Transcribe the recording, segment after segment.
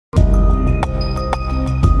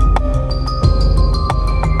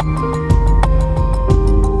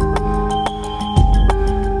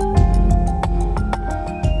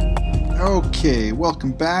Okay,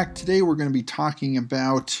 welcome back. Today we're going to be talking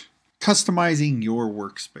about customizing your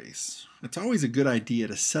workspace. It's always a good idea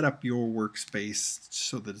to set up your workspace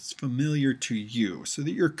so that it's familiar to you, so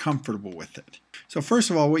that you're comfortable with it. So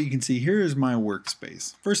first of all, what you can see here is my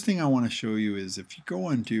workspace. First thing I want to show you is if you go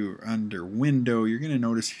under Window, you're going to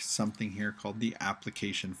notice something here called the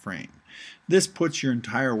application frame. This puts your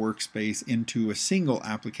entire workspace into a single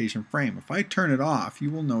application frame. If I turn it off,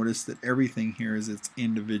 you will notice that everything here is its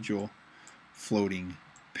individual floating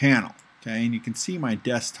panel. Okay, and you can see my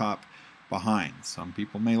desktop behind. Some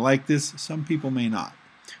people may like this, some people may not.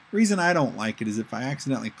 The reason I don't like it is if I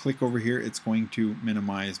accidentally click over here, it's going to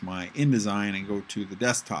minimize my InDesign and go to the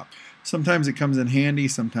desktop. Sometimes it comes in handy,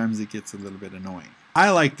 sometimes it gets a little bit annoying.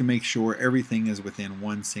 I like to make sure everything is within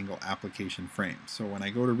one single application frame. So when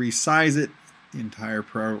I go to resize it, the entire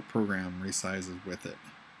program resizes with it.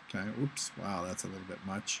 Okay, oops, wow, that's a little bit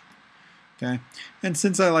much. Okay, and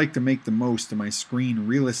since I like to make the most of my screen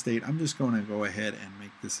real estate, I'm just going to go ahead and make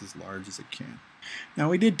this as large as it can. Now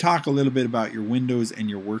we did talk a little bit about your windows and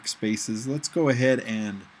your workspaces. Let's go ahead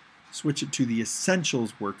and switch it to the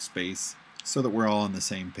Essentials workspace so that we're all on the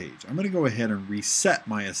same page. I'm going to go ahead and reset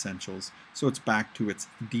my Essentials so it's back to its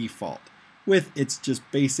default with its just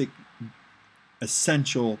basic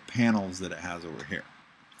essential panels that it has over here.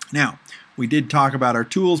 Now, we did talk about our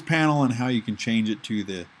Tools panel and how you can change it to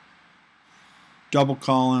the double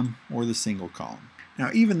column or the single column. Now,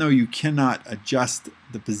 even though you cannot adjust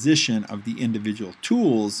the position of the individual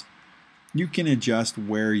tools, you can adjust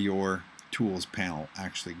where your tools panel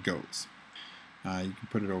actually goes. You can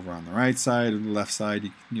put it over on the right side or the left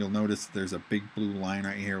side. You'll notice there's a big blue line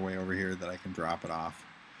right here, way over here, that I can drop it off.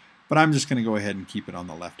 But I'm just going to go ahead and keep it on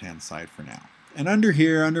the left-hand side for now. And under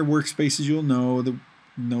here, under Workspaces, you'll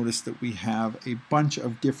notice that we have a bunch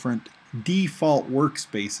of different default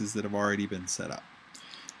workspaces that have already been set up.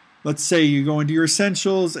 Let's say you go into your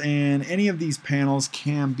Essentials and any of these panels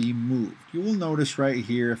can be moved. You will notice right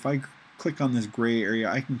here, if I click on this gray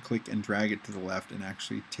area, I can click and drag it to the left and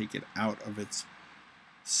actually take it out of its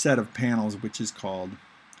set of panels, which is called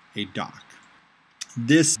a dock.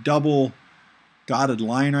 This double dotted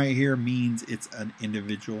line right here means it's an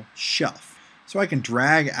individual shelf. So I can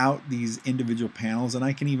drag out these individual panels and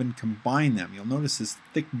I can even combine them. You'll notice this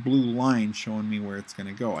thick blue line showing me where it's going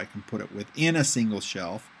to go. I can put it within a single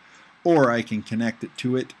shelf, or I can connect it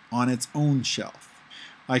to it on its own shelf.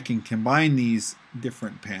 I can combine these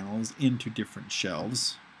different panels into different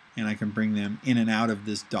shelves and I can bring them in and out of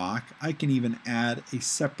this dock. I can even add a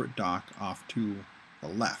separate dock off to the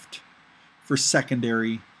left for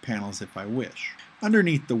secondary panels if I wish.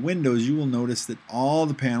 Underneath the windows, you will notice that all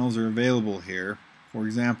the panels are available here. For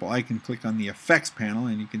example, I can click on the Effects panel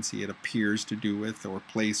and you can see it appears to do with or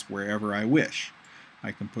place wherever I wish.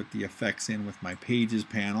 I can put the effects in with my Pages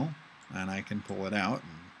panel and I can pull it out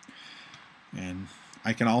and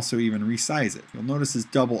I can also even resize it. You'll notice this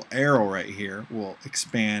double arrow right here will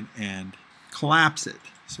expand and collapse it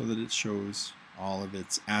so that it shows all of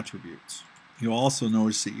its attributes. You'll also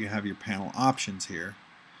notice that you have your panel options here,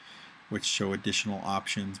 which show additional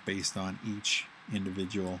options based on each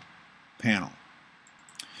individual panel.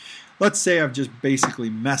 Let's say I've just basically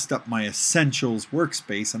messed up my Essentials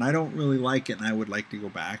workspace and I don't really like it and I would like to go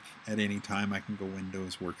back at any time. I can go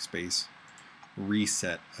Windows, Workspace,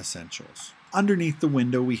 Reset Essentials. Underneath the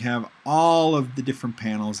window we have all of the different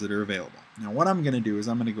panels that are available. Now what I'm going to do is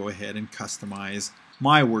I'm going to go ahead and customize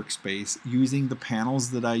my workspace using the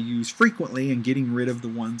panels that I use frequently and getting rid of the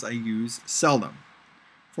ones I use seldom.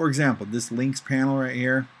 For example, this links panel right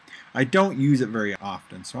here, I don't use it very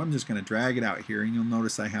often, so I'm just going to drag it out here and you'll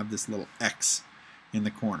notice I have this little X in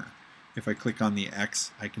the corner. If I click on the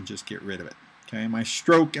X, I can just get rid of it. Okay, my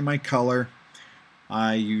stroke and my color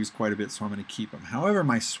I use quite a bit, so I'm going to keep them. However,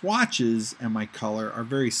 my swatches and my color are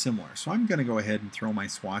very similar, so I'm going to go ahead and throw my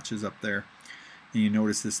swatches up there. And you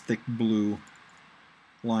notice this thick blue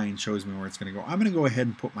line shows me where it's going to go. I'm going to go ahead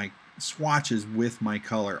and put my swatches with my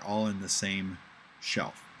color all in the same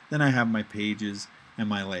shelf. Then I have my pages and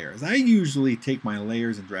my layers. I usually take my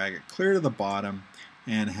layers and drag it clear to the bottom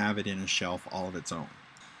and have it in a shelf all of its own.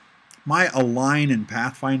 My Align and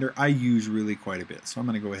Pathfinder I use really quite a bit, so I'm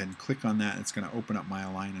going to go ahead and click on that. It's going to open up my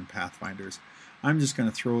Align and Pathfinders. I'm just going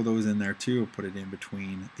to throw those in there too, put it in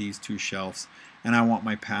between these two shelves, and I want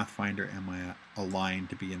my Pathfinder and my Align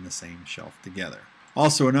to be in the same shelf together.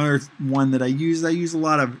 Also, another one that I use a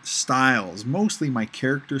lot of styles, mostly my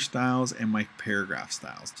character styles and my paragraph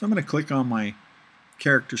styles. So I'm going to click on my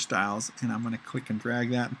character styles and I'm going to click and drag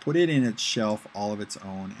that and put it in its shelf all of its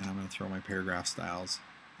own, and I'm going to throw my paragraph styles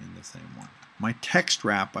in the same one. My text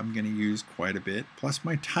wrap I'm going to use quite a bit, plus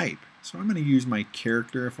my type. So I'm going to use my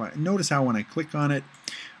character. If I notice how when I click on it,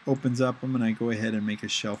 opens up, I'm going to go ahead and make a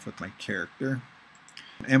shelf with my character.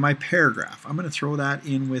 And my paragraph, I'm going to throw that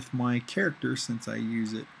in with my character since I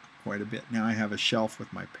use it quite a bit. Now I have a shelf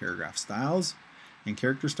with my paragraph styles and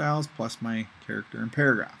character styles plus my character and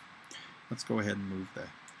paragraph. Let's go ahead and move the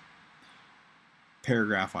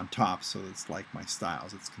paragraph on top so it's like my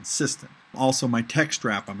styles, it's consistent. Also my text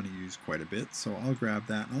wrap I'm going to use quite a bit, so I'll grab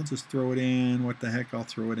that and I'll just throw it in. What the heck, I'll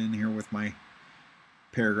throw it in here with my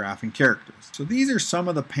paragraph and characters. So these are some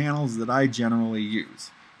of the panels that I generally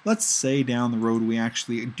use. Let's say down the road we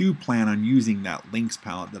actually do plan on using that links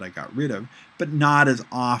palette that I got rid of, but not as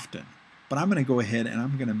often. But I'm going to go ahead and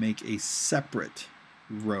I'm going to make a separate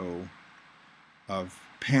row of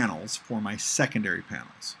panels for my secondary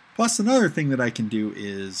panels. Plus another thing that I can do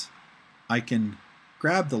is I can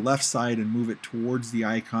grab the left side and move it towards the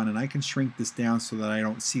icon, and I can shrink this down so that I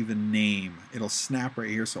don't see the name. It'll snap right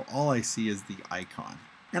here, so all I see is the icon.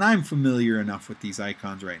 And I'm familiar enough with these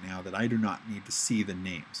icons right now that I do not need to see the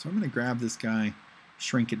name. So I'm going to grab this guy,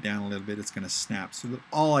 shrink it down a little bit, it's going to snap so that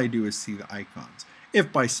all I do is see the icons.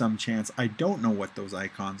 If by some chance I don't know what those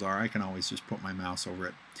icons are, I can always just put my mouse over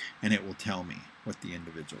it and it will tell me what the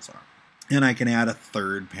individuals are. And I can add a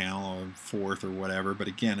third panel or fourth or whatever, but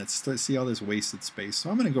again, it's see all this wasted space. So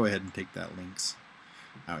I'm going to go ahead and take that links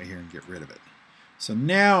out here and get rid of it. So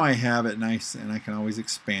now I have it nice, and I can always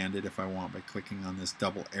expand it if I want by clicking on this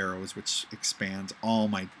double arrows, which expands all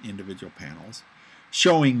my individual panels,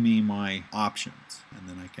 showing me my options, and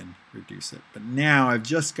then I can reduce it. But now I've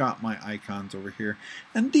just got my icons over here,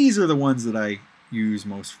 and these are the ones that I use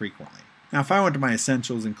most frequently. Now if I went to my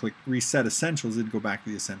essentials and clicked reset essentials, it'd go back to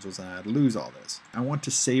the essentials and I'd lose all this. I want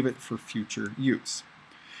to save it for future use.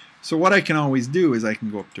 So what I can always do is I can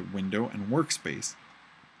go up to Window and Workspace,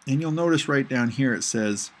 and you'll notice right down here it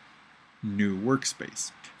says New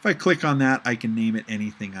Workspace. If I click on that, I can name it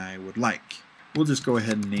anything I would like. We'll just go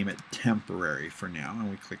ahead and name it Temporary for now, and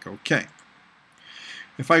we click OK.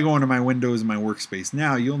 If I go into my Windows and my Workspace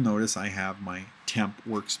now, you'll notice I have my Temp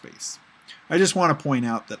Workspace. I just want to point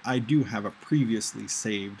out that I do have a previously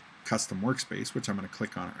saved custom workspace, which I'm going to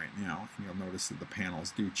click on it right now, and you'll notice that the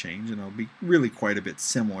panels do change, and it'll be really quite a bit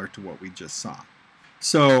similar to what we just saw.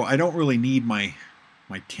 So I don't really need my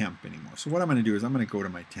temp anymore. So what I'm going to do is I'm going to go to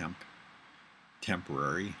my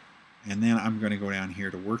temporary, and then I'm going to go down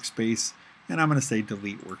here to workspace, and I'm going to say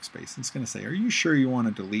delete workspace. It's going to say, are you sure you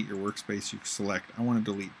want to delete your workspace? You select, I want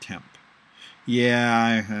to delete temp.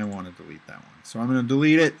 Yeah, I want to delete that one. So I'm going to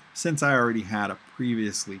delete it since I already had a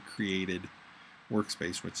previously created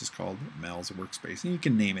workspace, which is called Mel's Workspace, and you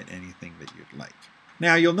can name it anything that you'd like.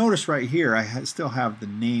 Now you'll notice right here I still have the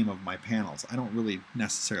name of my panels. I don't really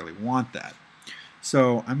necessarily want that.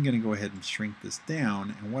 So I'm going to go ahead and shrink this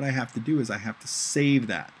down, and what I have to do is I have to save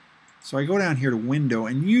that. So I go down here to Window,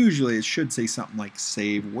 and usually it should say something like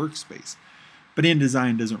Save Workspace, but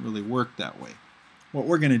InDesign doesn't really work that way. What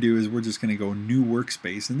we're going to do is we're just going to go New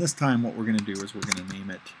Workspace, and this time what we're going to do is we're going to name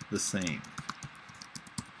it the same.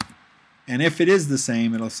 And if it is the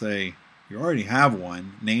same, it'll say, you already have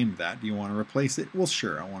one named that. Do you want to replace it? Well,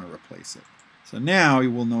 sure, I want to replace it. So now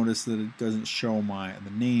you will notice that it doesn't show the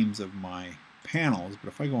names of my panels, but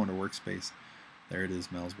if I go into Workspace, there it is,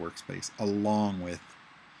 Mel's Workspace, along with,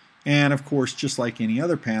 and of course, just like any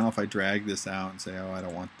other panel, if I drag this out and say, oh, I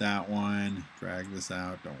don't want that one, drag this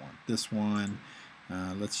out, don't want this one,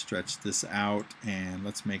 let's stretch this out, and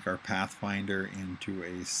let's make our Pathfinder into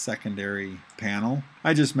a secondary panel.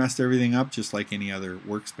 I just messed everything up just like any other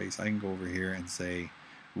workspace. I can go over here and say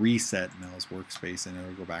reset Mel's Workspace, and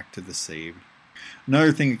it'll go back to the saved.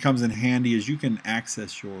 Another thing that comes in handy is you can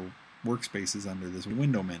access your workspaces under this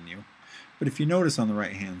window menu, but if you notice on the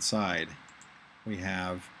right hand side we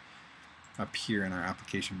have up here in our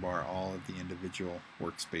application bar all of the individual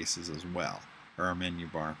workspaces as well, or our menu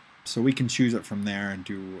bar. So we can choose it from there and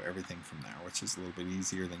do everything from there, which is a little bit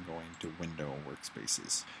easier than going to Window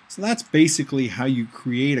Workspaces. So that's basically how you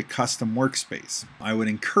create a custom workspace. I would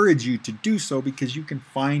encourage you to do so because you can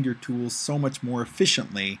find your tools so much more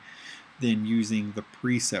efficiently than using the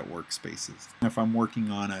preset workspaces. If I'm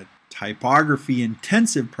working on a typography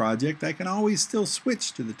intensive project, I can always still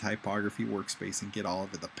switch to the typography workspace and get all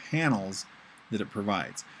of the panels that it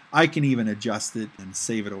provides. I can even adjust it and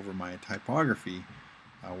save it over my typography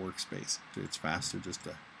workspace. It's faster just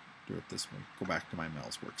to do it this way. Go back to my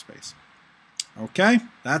Mel's Workspace. Okay,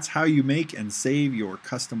 that's how you make and save your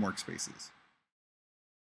custom workspaces.